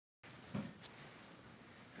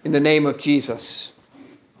In the name of Jesus.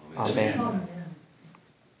 Amen.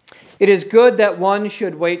 It is good that one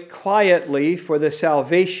should wait quietly for the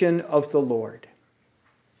salvation of the Lord.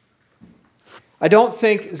 I don't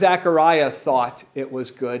think Zechariah thought it was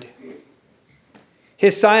good.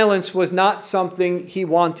 His silence was not something he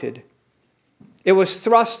wanted. It was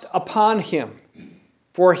thrust upon him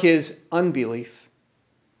for his unbelief.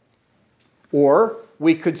 Or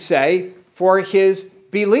we could say for his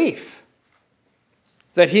belief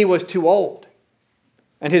that he was too old,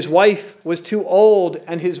 and his wife was too old,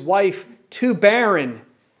 and his wife too barren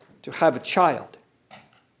to have a child.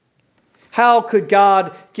 How could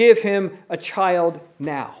God give him a child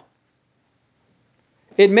now?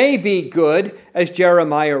 It may be good, as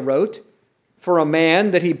Jeremiah wrote, for a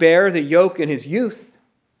man that he bear the yoke in his youth.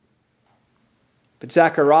 But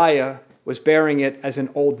Zechariah was bearing it as an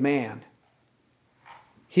old man.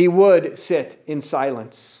 He would sit in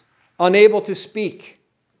silence, unable to speak,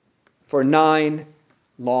 for 9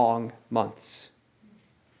 long months.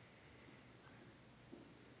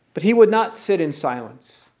 But he would not sit in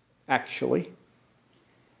silence, actually.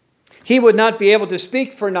 He would not be able to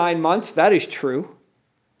speak for 9 months, that is true.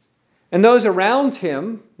 And those around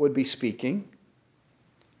him would be speaking.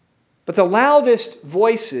 But the loudest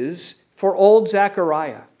voices for old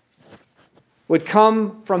Zechariah would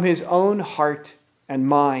come from his own heart and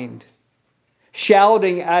mind,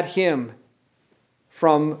 shouting at him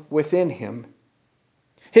from within him.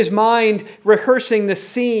 His mind rehearsing the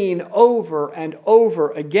scene over and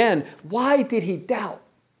over again. Why did he doubt?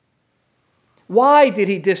 Why did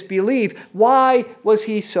he disbelieve? Why was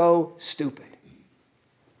he so stupid?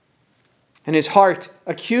 And his heart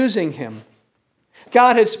accusing him.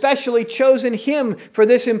 God had specially chosen him for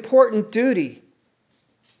this important duty.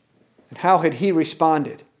 And how had he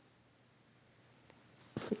responded?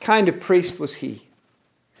 What kind of priest was he?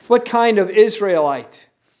 What kind of Israelite?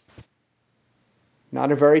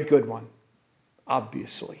 Not a very good one,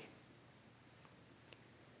 obviously.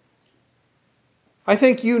 I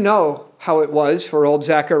think you know how it was for old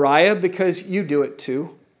Zechariah because you do it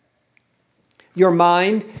too. Your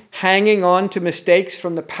mind hanging on to mistakes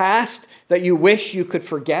from the past that you wish you could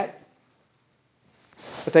forget,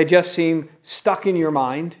 but they just seem stuck in your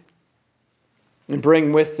mind and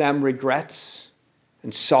bring with them regrets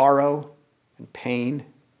and sorrow and pain.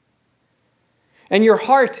 And your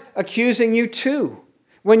heart accusing you too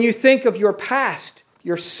when you think of your past,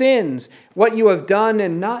 your sins, what you have done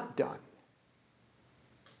and not done.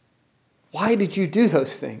 Why did you do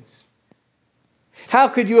those things? How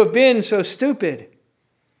could you have been so stupid?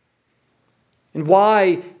 And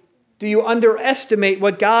why do you underestimate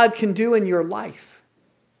what God can do in your life?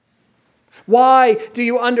 Why do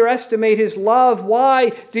you underestimate His love? Why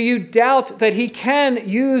do you doubt that He can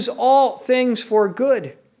use all things for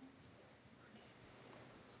good?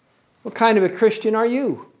 What kind of a Christian are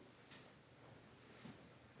you?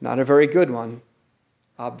 Not a very good one,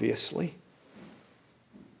 obviously.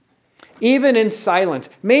 Even in silence,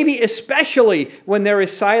 maybe especially when there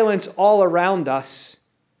is silence all around us,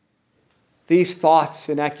 these thoughts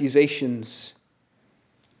and accusations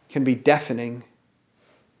can be deafening.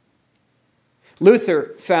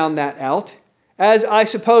 Luther found that out, as I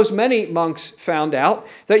suppose many monks found out,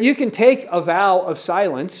 that you can take a vow of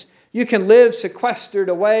silence. You can live sequestered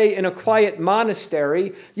away in a quiet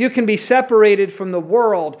monastery. You can be separated from the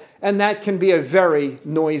world, and that can be a very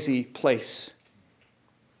noisy place.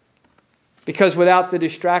 Because without the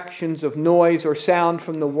distractions of noise or sound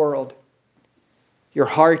from the world, your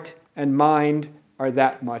heart and mind are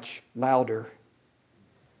that much louder.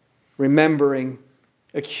 Remembering,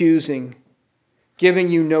 accusing, giving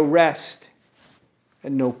you no rest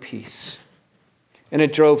and no peace. And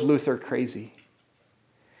it drove Luther crazy.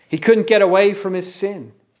 He couldn't get away from his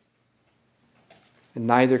sin. And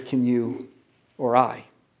neither can you or I.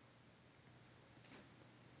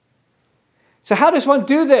 So how does one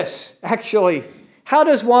do this, actually? How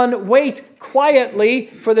does one wait quietly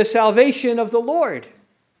for the salvation of the Lord?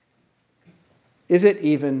 Is it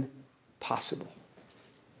even possible?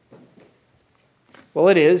 Well,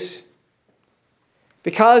 it is.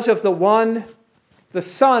 Because of the one the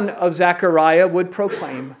son of Zechariah would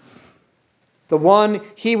proclaim. The one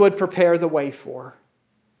he would prepare the way for.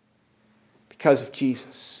 Because of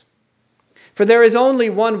Jesus. For there is only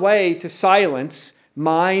one way to silence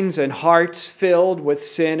minds and hearts filled with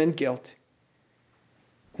sin and guilt.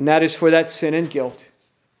 And that is for that sin and guilt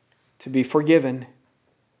to be forgiven.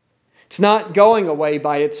 It's not going away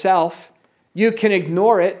by itself. You can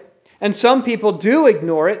ignore it. And some people do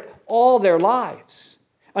ignore it all their lives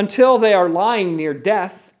until they are lying near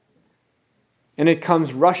death. And it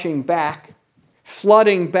comes rushing back,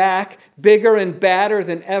 flooding back bigger and badder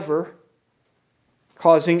than ever,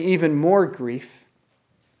 causing even more grief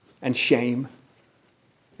and shame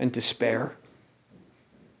and despair.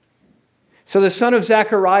 So the son of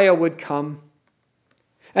Zechariah would come,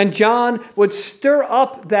 and John would stir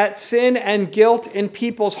up that sin and guilt in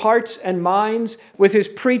people's hearts and minds with his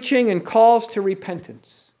preaching and calls to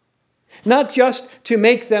repentance. Not just to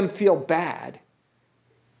make them feel bad,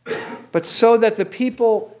 but so that the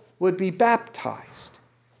people would be baptized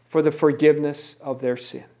for the forgiveness of their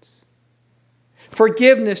sins.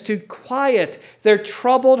 Forgiveness to quiet their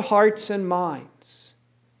troubled hearts and minds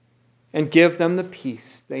and give them the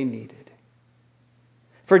peace they needed.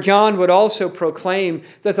 For John would also proclaim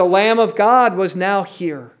that the Lamb of God was now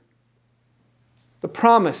here, the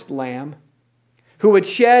promised Lamb, who would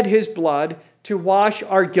shed his blood to wash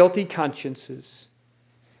our guilty consciences,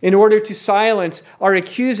 in order to silence our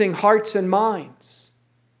accusing hearts and minds,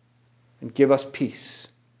 and give us peace.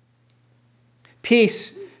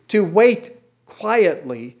 Peace to wait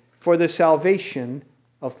quietly for the salvation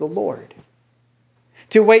of the Lord.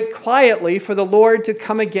 To wait quietly for the Lord to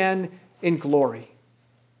come again in glory.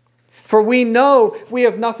 For we know we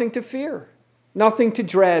have nothing to fear, nothing to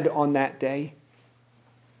dread on that day.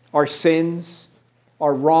 Our sins,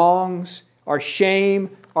 our wrongs, our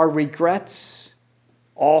shame, our regrets,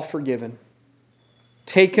 all forgiven.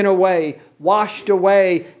 Taken away, washed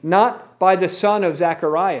away, not by the son of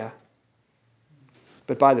Zechariah,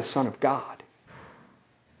 but by the Son of God.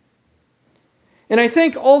 And I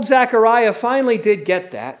think old Zechariah finally did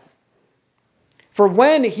get that. For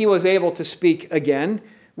when he was able to speak again,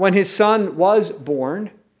 when his son was born,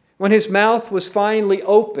 when his mouth was finally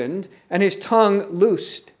opened and his tongue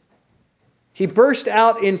loosed, he burst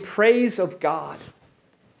out in praise of God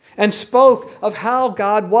and spoke of how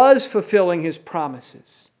God was fulfilling his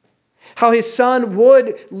promises, how his son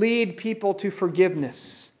would lead people to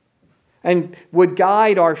forgiveness and would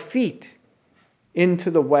guide our feet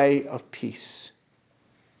into the way of peace.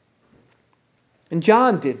 And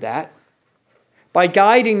John did that by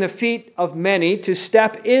guiding the feet of many to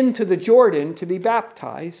step into the Jordan to be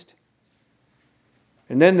baptized.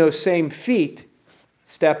 And then those same feet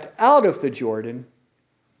stepped out of the Jordan,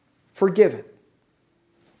 forgiven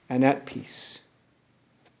and at peace.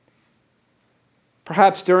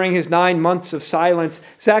 Perhaps during his 9 months of silence,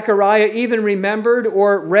 Zechariah even remembered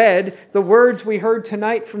or read the words we heard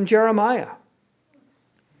tonight from Jeremiah,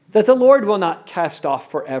 that the Lord will not cast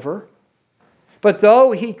off forever, but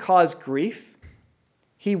though he cause grief,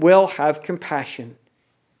 he will have compassion,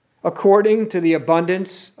 according to the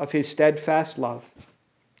abundance of his steadfast love.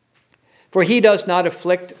 For he does not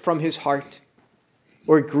afflict from his heart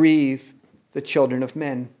or grieve the children of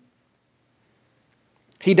men.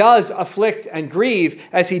 He does afflict and grieve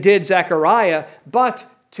as he did Zechariah, but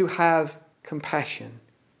to have compassion,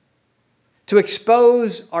 to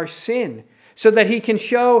expose our sin so that he can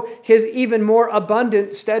show his even more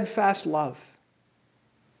abundant steadfast love.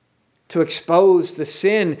 To expose the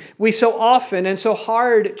sin we so often and so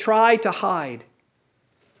hard try to hide,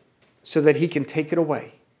 so that he can take it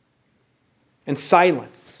away and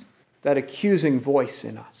silence that accusing voice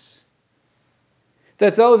in us.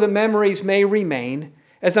 That though the memories may remain,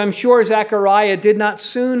 as I'm sure Zechariah did not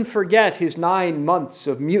soon forget his 9 months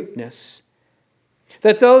of muteness,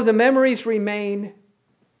 that though the memories remain,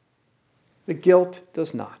 the guilt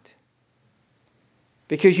does not.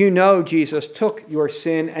 Because you know Jesus took your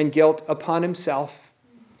sin and guilt upon himself.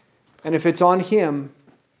 And if it's on him,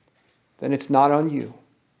 then it's not on you.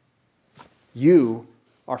 You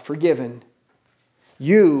are forgiven.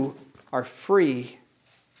 You are free.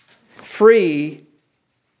 Free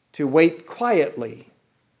to wait quietly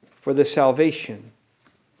for the salvation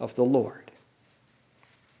of the Lord.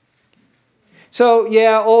 So,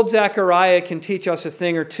 old Zechariah can teach us a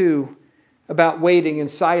thing or two about waiting in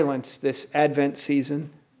silence this Advent season,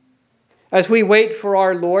 as we wait for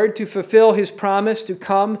our Lord to fulfill his promise to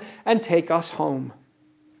come and take us home,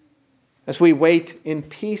 as we wait in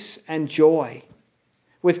peace and joy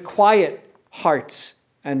with quiet hearts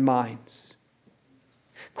and minds,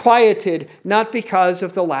 quieted not because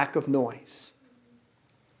of the lack of noise,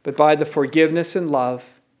 but by the forgiveness and love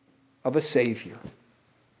of a Savior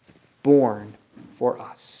born for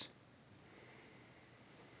us.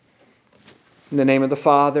 In the name of the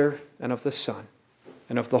Father, and of the Son,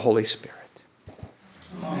 and of the Holy Spirit.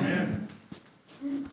 Amen.